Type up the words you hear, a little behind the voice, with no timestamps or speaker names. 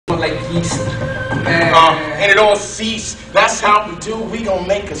like yeast. And it all cease. That's how we do. We gon'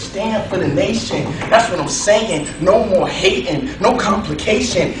 make a stand for the nation. That's what I'm saying. No more hating, no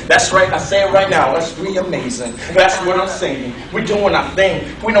complication. That's right, I say it right now. That's really amazing. That's what I'm saying. We're doing our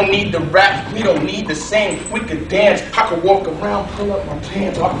thing. We don't need to rap. We don't need to sing. We could dance. I could walk around, pull up my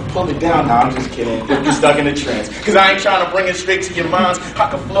pants, or I could pull it down. Nah, I'm just kidding. You're stuck in a trance. Cause I ain't trying to bring it straight to your minds. I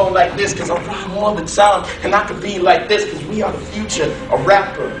could flow like this, cause I rhyme all the time. And I could be like this, cause we are the future. A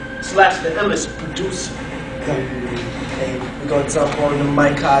rapper / the illest producer. Hey, we're gonna jump on the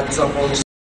mic, hot, jump on the